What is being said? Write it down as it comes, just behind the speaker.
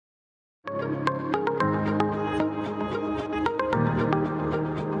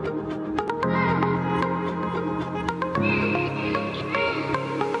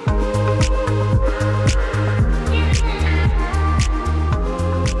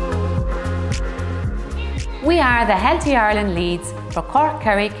We are the Healthy Ireland Leads for Cork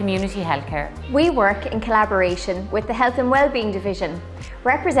Kerry Community Healthcare. We work in collaboration with the Health and Wellbeing Division,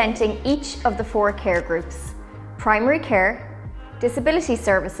 representing each of the 4 care groups: primary care, disability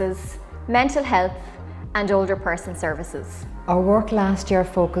services, mental health and older person services. Our work last year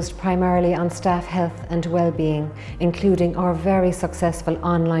focused primarily on staff health and well-being, including our very successful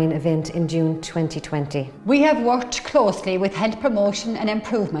online event in June 2020. We have worked closely with Health Promotion and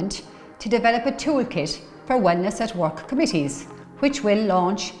Improvement to develop a toolkit for Wellness at Work committees, which will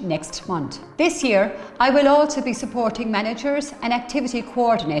launch next month. This year, I will also be supporting managers and activity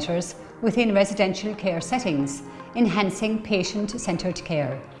coordinators within residential care settings, enhancing patient-centred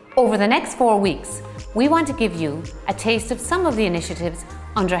care. Over the next 4 weeks, we want to give you a taste of some of the initiatives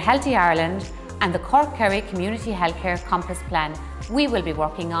under Healthy Ireland and the Cork Kerry Community Healthcare Compass Plan we will be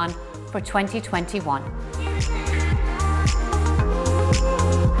working on for 2021.